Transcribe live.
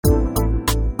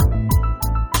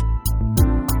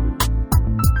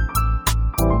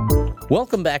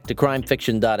Welcome back to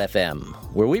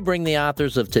crimefiction.fm, where we bring the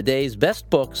authors of today's best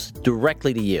books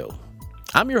directly to you.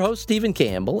 I'm your host, Stephen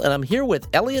Campbell, and I'm here with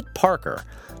Eliot Parker,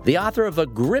 the author of a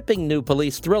gripping new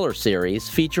police thriller series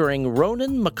featuring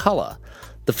Ronan McCullough.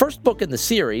 The first book in the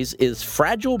series is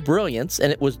Fragile Brilliance,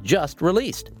 and it was just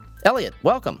released. Eliot,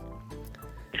 welcome.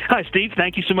 Hi, Steve.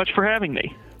 Thank you so much for having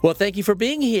me. Well, thank you for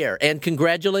being here, and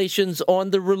congratulations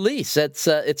on the release. It's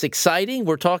exciting.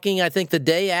 We're talking, I think, the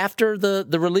day after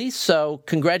the release, so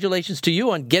congratulations to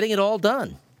you on getting it all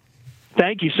done.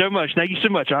 Thank you so much. Thank you so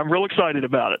much. I'm real excited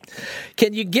about it.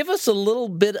 Can you give us a little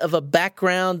bit of a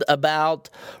background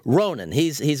about Ronan?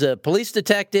 He's a police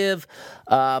detective.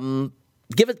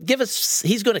 Give us.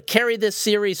 He's going to carry this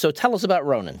series, so tell us about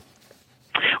Ronan.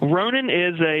 Ronan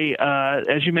is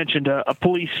as you mentioned, a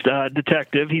police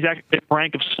detective. He's actually at the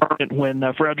rank of sergeant when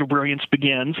Fragile Brilliance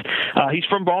begins. He's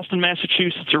from Boston,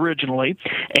 Massachusetts originally,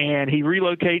 and he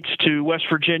relocates to West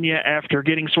Virginia after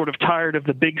getting sort of tired of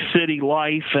the big city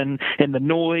life and the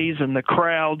noise and the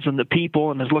crowds and the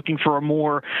people, and is looking for a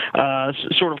more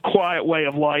sort of quiet way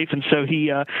of life. And so he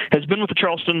has been with the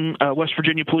Charleston, West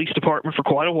Virginia Police Department for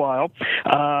quite a while,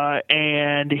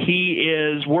 and he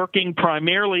is working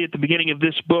primarily at the beginning of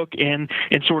this book in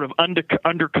sort of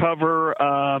undercover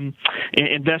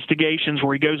investigations,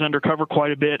 where he goes undercover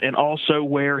quite a bit, and also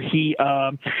where he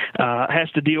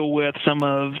has to deal with some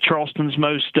of Charleston's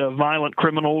most violent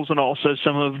criminals, and also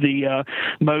some of the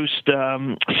most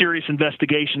serious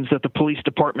investigations that the police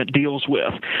department deals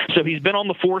with. So he's been on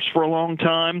the force for a long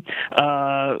time.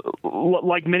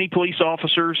 Like many police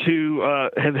officers who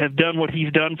have done what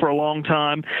he's done for a long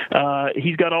time,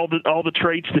 he's got all the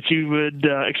traits that you would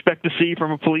expect to see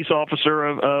from a police officer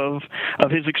of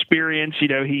his experience. You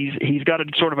know, he's got a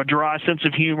sort of a dry sense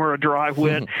of humor, a dry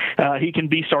wit. He can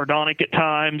be sardonic at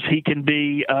times. He can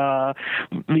be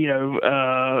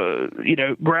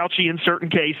grouchy in certain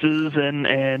cases,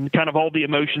 and kind of all the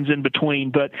emotions in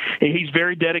between. But he's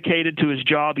very dedicated to his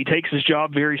job. He takes his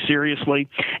job very seriously,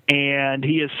 and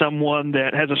he is someone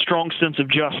that has a strong sense of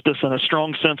justice and a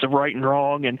strong sense of right and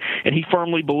wrong, and he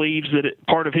firmly believes that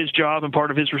part of his job and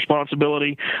part of his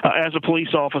responsibility as a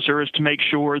police officer is to make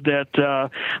sure that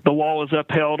the law is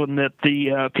upheld, and that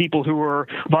the people who are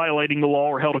violating the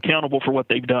law are held accountable for what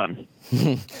they've done.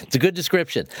 It's a good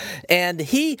description. And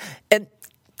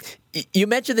you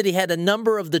mentioned that he had a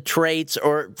number of the traits,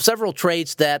 or several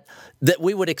traits that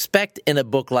we would expect in a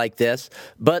book like this,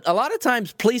 but a lot of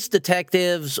times police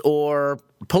detectives or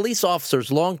police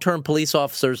officers, long-term police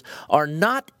officers, are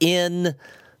not in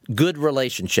good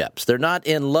relationships. They're not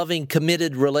in loving,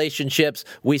 committed relationships.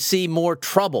 We see more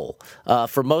trouble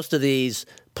for most of these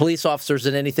police officers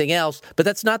than anything else, but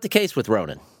that's not the case with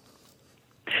Ronan.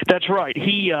 That's right.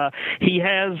 He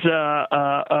has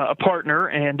a partner,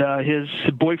 and his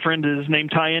boyfriend is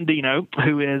named Ty Andino,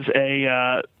 who is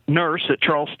a nurse at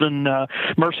Charleston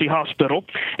Mercy Hospital,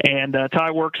 and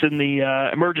Ty works in the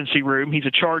emergency room. He's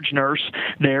a charge nurse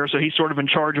there, so he's sort of in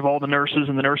charge of all the nurses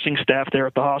and the nursing staff there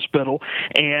at the hospital.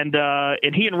 And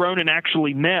he and Ronan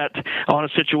actually met on a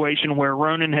situation where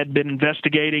Ronan had been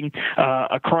investigating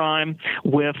a crime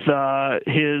with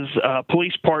his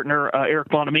police partner, Eric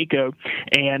Bonamico,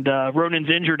 and Ronan's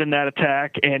injured in that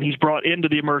attack, and he's brought into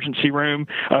the emergency room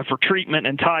for treatment,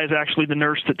 and Ty is actually the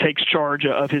nurse that takes charge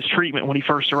of his treatment when he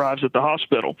first arrives at the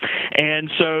hospital. And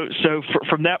so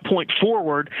from that point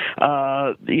forward,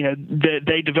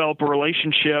 they develop a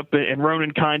relationship, and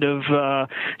Ronan kind of,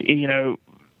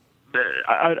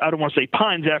 I don't want to say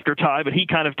pines after Ty, but he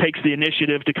kind of takes the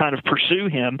initiative to kind of pursue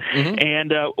him. Mm-hmm.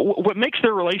 And what makes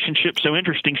their relationship so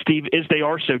interesting, Steve, is they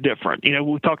are so different. You know,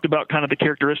 we talked about kind of the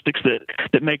characteristics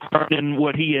that make Ronan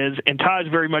what he is, and Ty's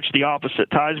very much the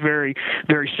opposite. Ty's very,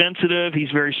 very sensitive.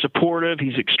 He's very supportive.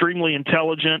 He's extremely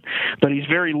intelligent, but he's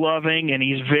very loving, and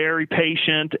he's very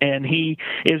patient, and he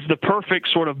is the perfect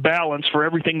sort of balance for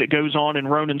everything that goes on in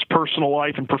Ronan's personal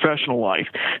life and professional life.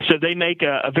 So they make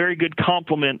a very good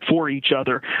complement for each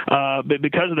other, but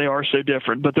because they are so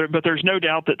different. But there's no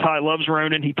doubt that Ty loves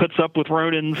Ronan. He puts up with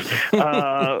Ronan's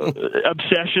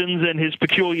obsessions and his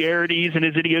peculiarities and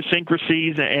his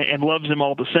idiosyncrasies, and loves him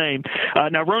all the same.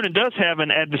 Now Ronan does have an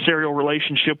adversarial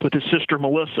relationship with his sister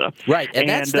Melissa. Right, and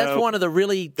that's one of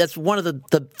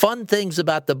the fun things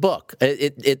about the book.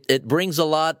 It brings a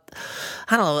lot,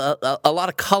 a lot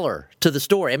of color to the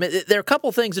story. I mean, there are a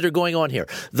couple things that are going on here.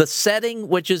 The setting,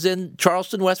 which is in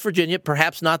Charleston, West Virginia,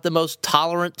 perhaps not the most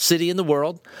tolerant city in the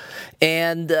world,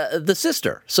 and the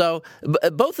sister. So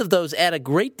both of those add a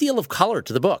great deal of color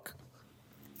to the book.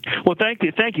 Well, thank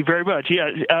you very much. Yeah,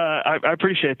 I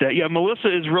appreciate that. Yeah,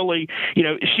 Melissa is really,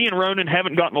 she and Ronan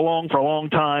haven't gotten along for a long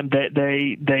time.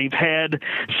 They've had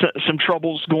some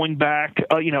troubles going back,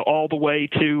 all the way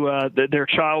to their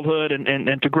childhood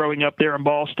and to growing up there in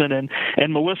Boston.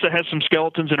 And Melissa has some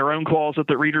skeletons in her own closet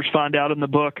that readers find out in the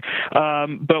book.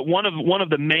 But one of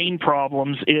the main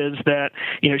problems is that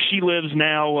she lives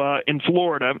now in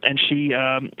Florida, and she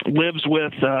lives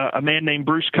with a man named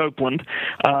Bruce Copeland,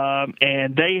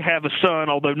 and they have a son,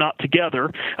 although not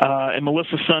together. And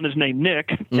Melissa's son is named Nick,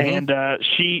 and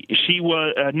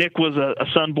Nick was a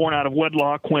son born out of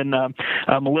wedlock when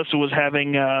Melissa was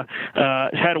having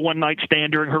had a one-night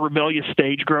stand during her rebellious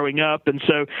stage growing up, and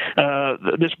so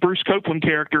this Bruce Copeland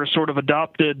character has sort of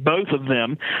adopted both of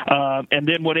them. And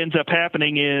then what ends up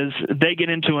happening is they get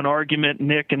into an argument.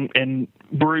 Nick and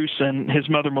Bruce and his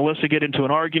mother Melissa get into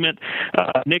an argument.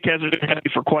 Nick hasn't been happy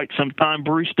for quite some time.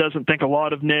 Bruce doesn't think a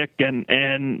lot of Nick, and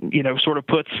sort of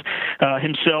puts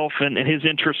himself and his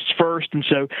interests first. And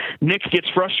so Nick gets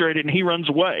frustrated and he runs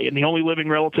away. And the only living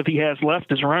relative he has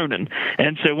left is Ronan.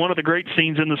 And so one of the great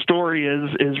scenes in the story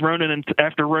is Ronan, and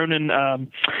after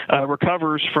Ronan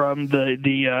recovers from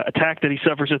the attack that he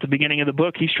suffers at the beginning of the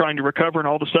book, he's trying to recover, and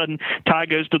all of a sudden Ty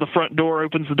goes to the front door,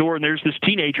 opens the door, and there's this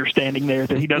teenager standing there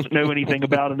that he doesn't know anything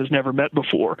about and has never met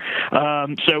before.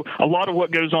 So a lot of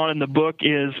what goes on in the book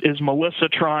is Melissa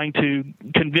trying to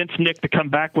convince Nick to come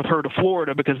back with her to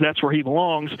Florida because that's where he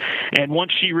belongs. And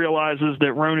once she realizes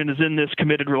that Ronan is in this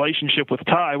committed relationship with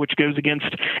Ty, which goes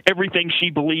against everything she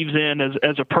believes in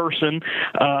as a person,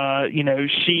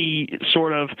 she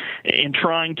sort of, in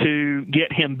trying to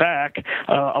get him back,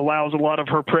 allows a lot of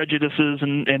her prejudices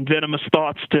and venomous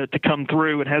thoughts to come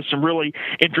through, and has some really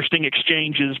interesting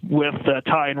exchanges with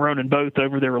Ty and Ronan both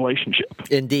over their relationship.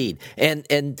 Indeed.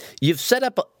 And we've set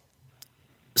up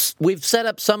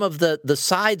some of the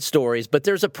side stories, but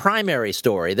there's a primary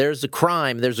story. There's a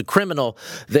crime. There's a criminal.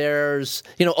 There's,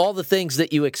 all the things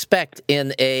that you expect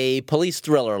in a police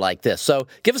thriller like this. So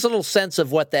give us a little sense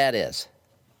of what that is.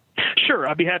 Sure,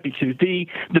 I'd be happy to.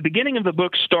 The beginning of the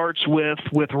book starts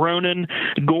with Ronan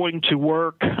going to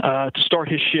work to start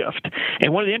his shift.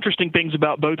 And one of the interesting things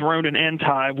about both Ronan and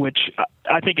Ty, which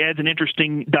I think adds an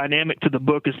interesting dynamic to the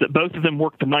book, is that both of them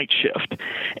work the night shift.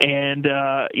 And,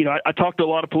 I talked to a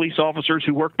lot of police officers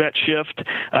who work that shift.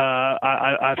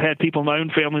 I've had people in my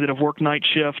own family that have worked night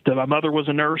shift. My mother was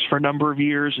a nurse for a number of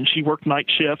years, and she worked night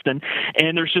shift.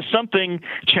 And there's just something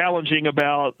challenging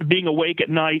about being awake at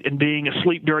night and being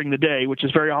asleep during the day, which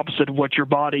is very opposite of what your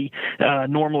body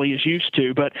normally is used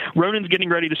to. But Ronan's getting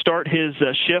ready to start his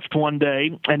shift one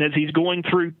day, and as he's going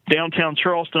through downtown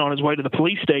Charleston on his way to the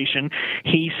police station,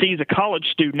 he sees a college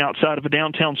student outside of a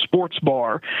downtown sports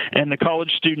bar, and the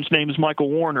college student's name is Michael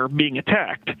Warner, being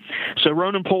attacked. So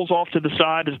Ronan pulls off to the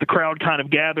side as the crowd kind of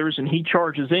gathers, and he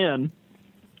charges in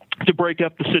to break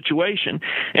up the situation.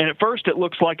 And at first it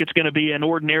looks like it's going to be an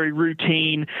ordinary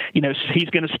routine. He's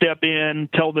going to step in,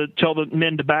 tell the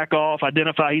men to back off,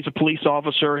 identify he's a police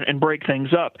officer, and break things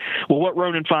up. Well, what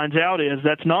Ronan finds out is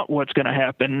that's not what's going to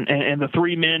happen. And the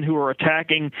three men who are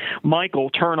attacking Michael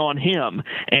turn on him,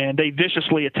 and they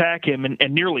viciously attack him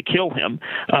and nearly kill him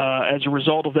as a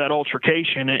result of that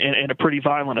altercation and a pretty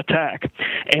violent attack.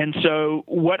 And so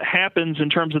what happens in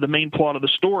terms of the main plot of the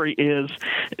story is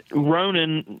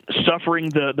Ronan, suffering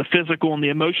the physical and the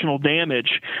emotional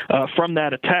damage from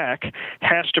that attack,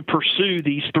 has to pursue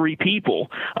these three people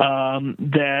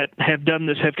that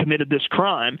have committed this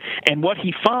crime. And what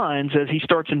he finds as he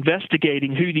starts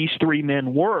investigating who these three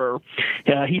men were,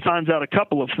 he finds out a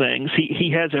couple of things.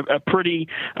 He has a pretty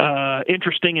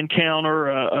interesting encounter,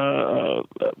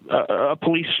 a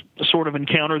police sort of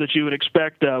encounter that you would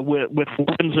expect with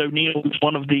Lorenzo Neal, who's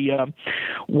one of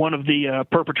the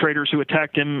perpetrators who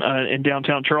attacked him in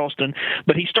downtown Charleston.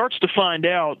 But he starts to find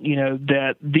out,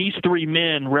 that these three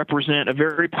men represent a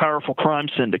very powerful crime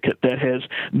syndicate that has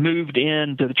moved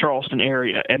into the Charleston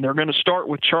area. And they're going to start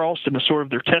with Charleston as sort of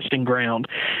their testing ground.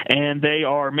 And they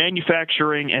are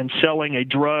manufacturing and selling a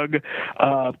drug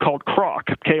called Krok,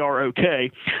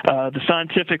 K-R-O-K. The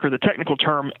scientific or the technical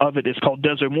term of it is called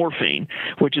desomorphine,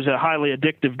 which is a highly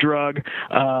addictive drug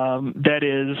that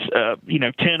is,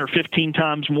 10 or 15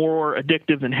 times more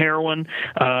addictive than heroin.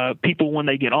 People, when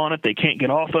they get on it, they can't get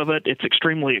off of it. It's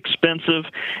extremely expensive,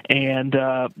 and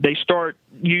they start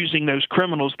using those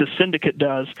criminals, the syndicate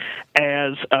does,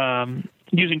 as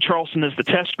using Charleston as the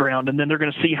test ground, and then they're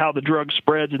going to see how the drug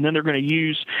spreads, and then they're going to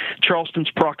use Charleston's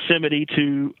proximity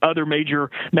to other major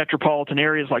metropolitan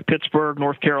areas like Pittsburgh,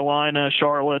 North Carolina,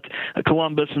 Charlotte,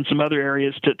 Columbus, and some other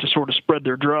areas to sort of spread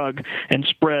their drug and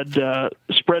spread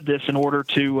this in order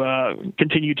to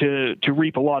continue to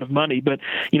reap a lot of money. But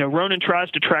Ronan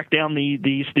tries to track down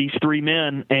these three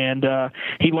men, and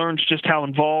he learns just how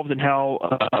involved and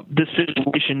how this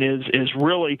situation is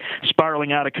really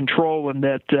spiraling out of control, and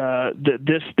that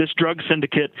this drug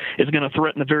syndicate is going to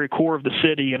threaten the very core of the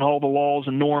city and all the laws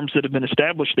and norms that have been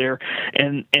established there.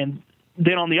 And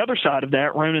then on the other side of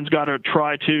that, Ronan's got to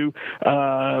try to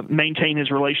maintain his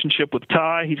relationship with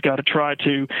Ty. He's got to try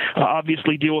to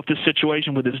obviously deal with this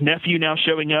situation with his nephew now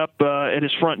showing up at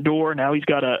his front door. Now he's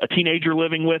got a teenager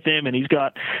living with him, and he's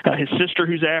got his sister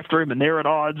who's after him, and they're at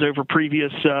odds over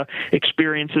previous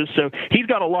experiences. So he's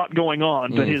got a lot going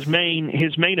on, but his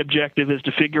main objective is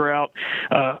to figure out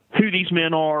who these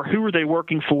men are, who are they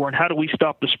working for, and how do we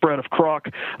stop the spread of crock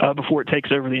before it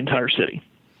takes over the entire city.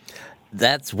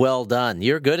 That's well done.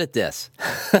 You're good at this.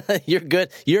 You're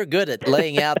good at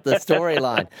laying out the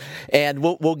storyline, and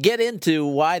we'll get into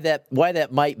why that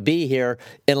might be here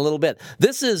in a little bit.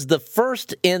 This is the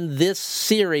first in this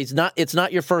series. It's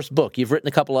not your first book. You've written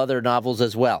a couple other novels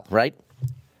as well, right?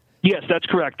 Yes, that's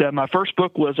correct. My first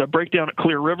book was A Breakdown at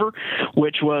Clear River,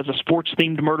 which was a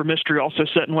sports-themed murder mystery also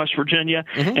set in West Virginia.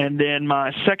 Mm-hmm. And then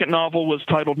my second novel was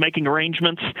titled Making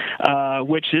Arrangements,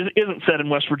 which isn't set in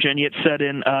West Virginia. It's set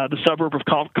in the suburb of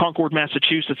Concord,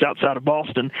 Massachusetts, outside of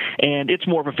Boston, and it's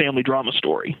more of a family drama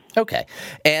story. Okay.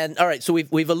 And all right, so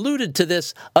we've alluded to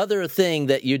this other thing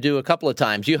that you do a couple of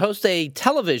times. You host a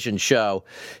television show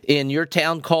in your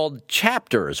town called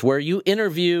Chapters, where you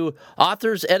interview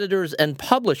authors, editors, and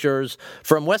publishers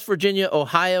from West Virginia,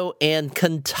 Ohio, and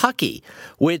Kentucky,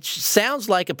 which sounds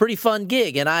like a pretty fun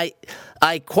gig. And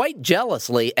I quite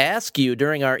jealously asked you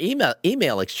during our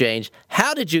email exchange,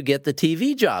 how did you get the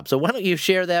TV job? So why don't you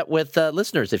share that with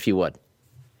listeners, if you would?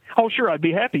 Oh, sure, I'd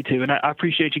be happy to, and I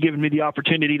appreciate you giving me the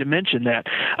opportunity to mention that.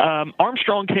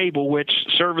 Armstrong Cable, which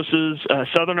services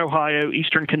southern Ohio,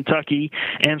 eastern Kentucky,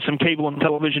 and some cable and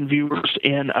television viewers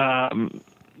in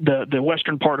the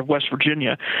western part of West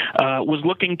Virginia, was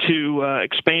looking to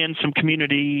expand some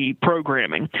community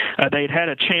programming. They had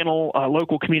a channel, a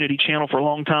local community channel for a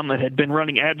long time that had been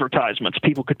running advertisements.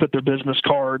 People could put their business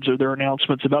cards or their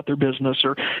announcements about their business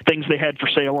or things they had for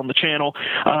sale on the channel.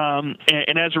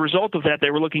 And as a result of that, they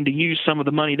were looking to use some of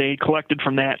the money they had collected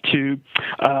from that to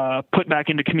put back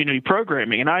into community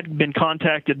programming. And I'd been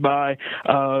contacted by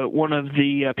one of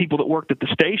the people that worked at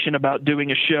the station about doing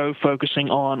a show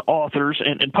focusing on authors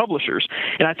and publishers.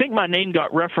 And I think my name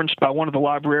got referenced by one of the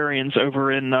librarians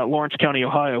over in Lawrence County,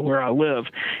 Ohio, where I live.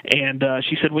 And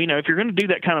she said, well, if you're going to do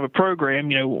that kind of a program,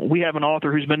 we have an author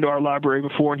who's been to our library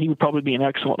before, and he would probably be an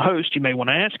excellent host. You may want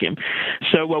to ask him.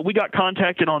 So we got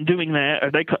contacted on doing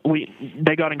that.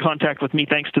 They got in contact with me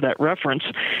thanks to that reference.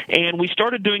 And we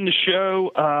started doing the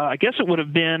show, I guess it would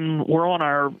have been, we're on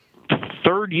our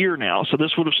third year now, so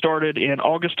this would have started in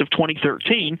August of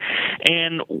 2013,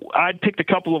 and I'd picked a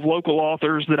couple of local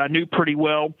authors that I knew pretty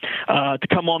well to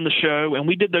come on the show, and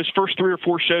we did those first 3 or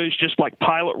 4 shows just like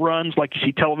pilot runs, like you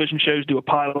see television shows do a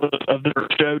pilot of their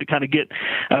show to kind of get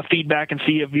feedback and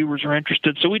see if viewers are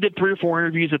interested. So we did 3 or 4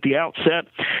 interviews at the outset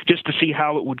just to see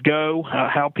how it would go,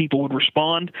 how people would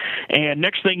respond, and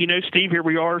next thing you know, Steve, here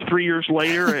we are 3 years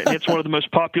later, and it's one of the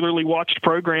most popularly watched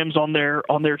programs on their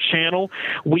channel.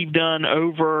 We've done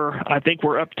over, I think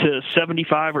we're up to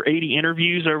 75 or 80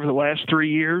 interviews over the last 3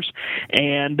 years,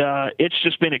 and it's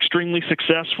just been extremely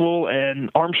successful, and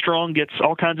Armstrong gets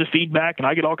all kinds of feedback, and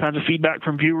I get all kinds of feedback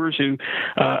from viewers who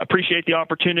appreciate the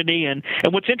opportunity, and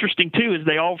what's interesting, too, is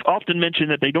they often mention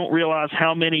that they don't realize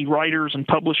how many writers and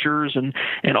publishers and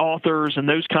authors and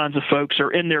those kinds of folks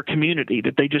are in their community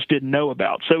that they just didn't know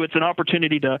about. So it's an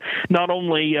opportunity to not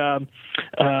only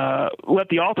let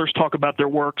the authors talk about their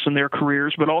works and their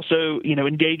careers, but also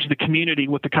engage the community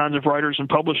with the kinds of writers and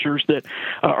publishers that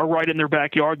are right in their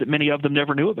backyard that many of them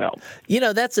never knew about.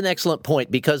 That's an excellent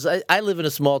point, because I live in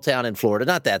a small town in Florida,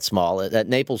 not that small, at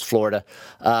Naples, Florida.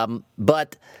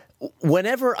 But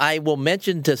whenever I will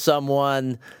mention to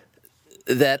someone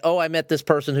that, I met this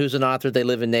person who's an author, they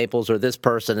live in Naples, or this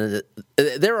person,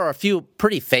 there are a few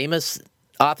pretty famous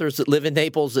authors that live in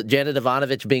Naples, Janet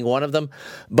Ivanovich being one of them,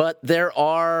 but there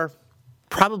are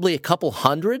probably a couple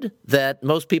hundred that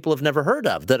most people have never heard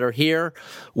of that are here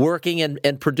working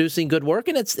and producing good work.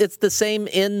 And it's the same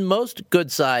in most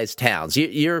good-sized towns.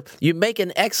 You make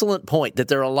an excellent point that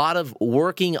there are a lot of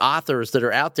working authors that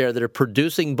are out there that are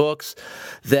producing books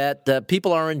that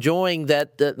people are enjoying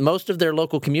that most of their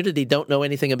local community don't know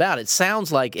anything about. It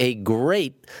sounds like a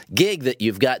great gig that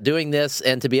you've got doing this,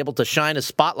 and to be able to shine a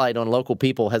spotlight on local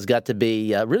people has got to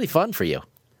be really fun for you.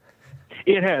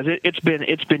 It has. It's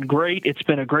been great. It's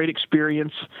been a great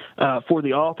experience for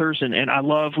the authors, and I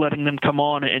love letting them come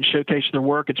on and showcase their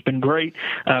work. It's been great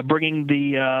bringing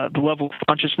the level of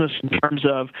consciousness in terms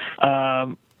of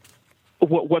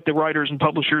what the writers and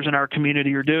publishers in our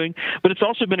community are doing. But it's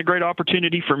also been a great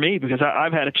opportunity for me because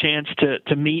I've had a chance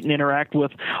to meet and interact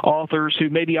with authors who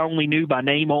maybe I only knew by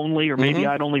name only, or maybe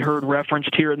I'd only heard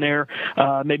referenced here and there,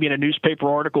 maybe in a newspaper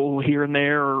article here and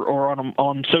there, or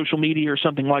on social media or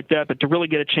something like that. But to really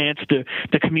get a chance to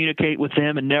communicate with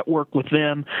them and network with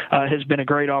them has been a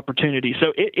great opportunity.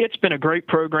 So it's been a great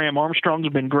program. Armstrong's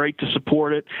been great to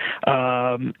support it,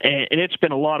 and it's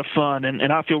been a lot of fun.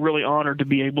 And I feel really honored to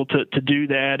be able to do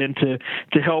that and to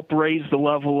help raise the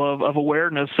level of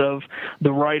awareness of the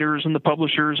writers and the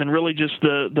publishers and really just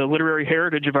the literary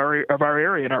heritage of our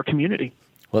area and our community.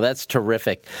 Well, that's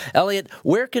terrific. Eliot,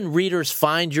 where can readers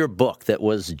find your book that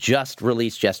was just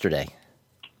released yesterday?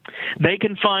 They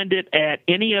can find it at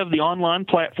any of the online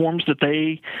platforms that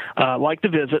they like to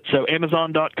visit. So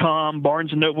Amazon.com,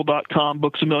 BarnesandNoble.com,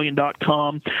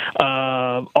 BooksAMillion.com.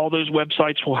 All those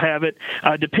websites will have it.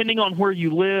 Depending on where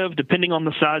you live, depending on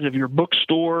the size of your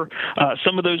bookstore,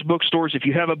 some of those bookstores, if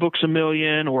you have a Books A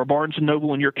Million or a Barnes &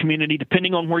 Noble in your community,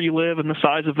 depending on where you live and the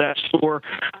size of that store,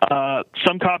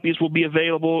 some copies will be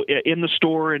available in the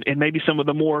store, and maybe some of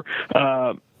the more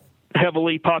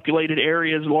heavily populated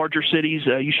areas, larger cities,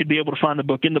 you should be able to find the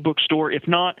book in the bookstore. If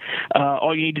not,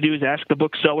 all you need to do is ask the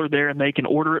bookseller there, and they can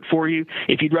order it for you.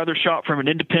 If you'd rather shop from an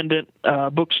independent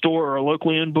bookstore or a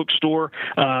locally owned bookstore,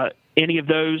 any of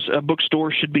those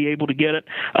bookstores should be able to get it.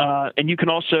 And you can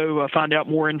also find out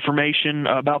more information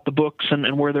about the books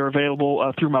and where they're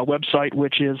available through my website,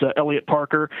 which is Eliot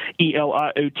Parker,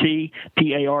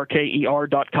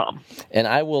 EliotParker.com. And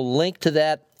I will link to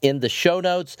that in the show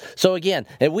notes. So again,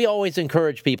 and we always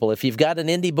encourage people, if you've got an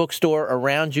indie bookstore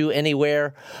around you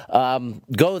anywhere,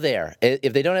 go there.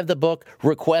 If they don't have the book,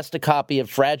 request a copy of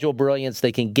Fragile Brilliance.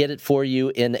 They can get it for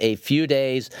you in a few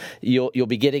days. You'll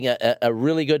be getting a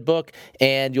really good book,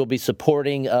 and you'll be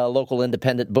supporting a local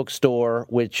independent bookstore,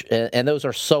 and those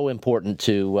are so important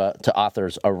to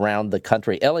authors around the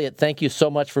country. Eliot, thank you so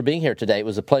much for being here today. It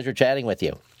was a pleasure chatting with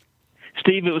you.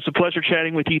 Steve, it was a pleasure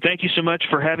chatting with you. Thank you so much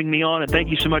for having me on, and thank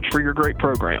you so much for your great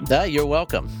program. You're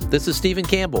welcome. This is Stephen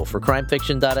Campbell for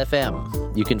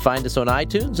crimefiction.fm. You can find us on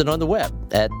iTunes and on the web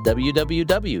at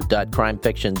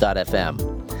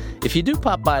www.crimefiction.fm. If you do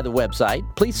pop by the website,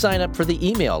 please sign up for the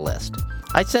email list.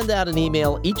 I send out an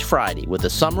email each Friday with a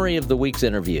summary of the week's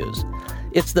interviews.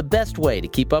 It's the best way to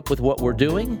keep up with what we're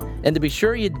doing and to be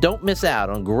sure you don't miss out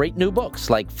on great new books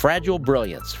like Fragile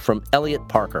Brilliance from Eliot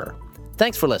Parker.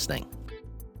 Thanks for listening.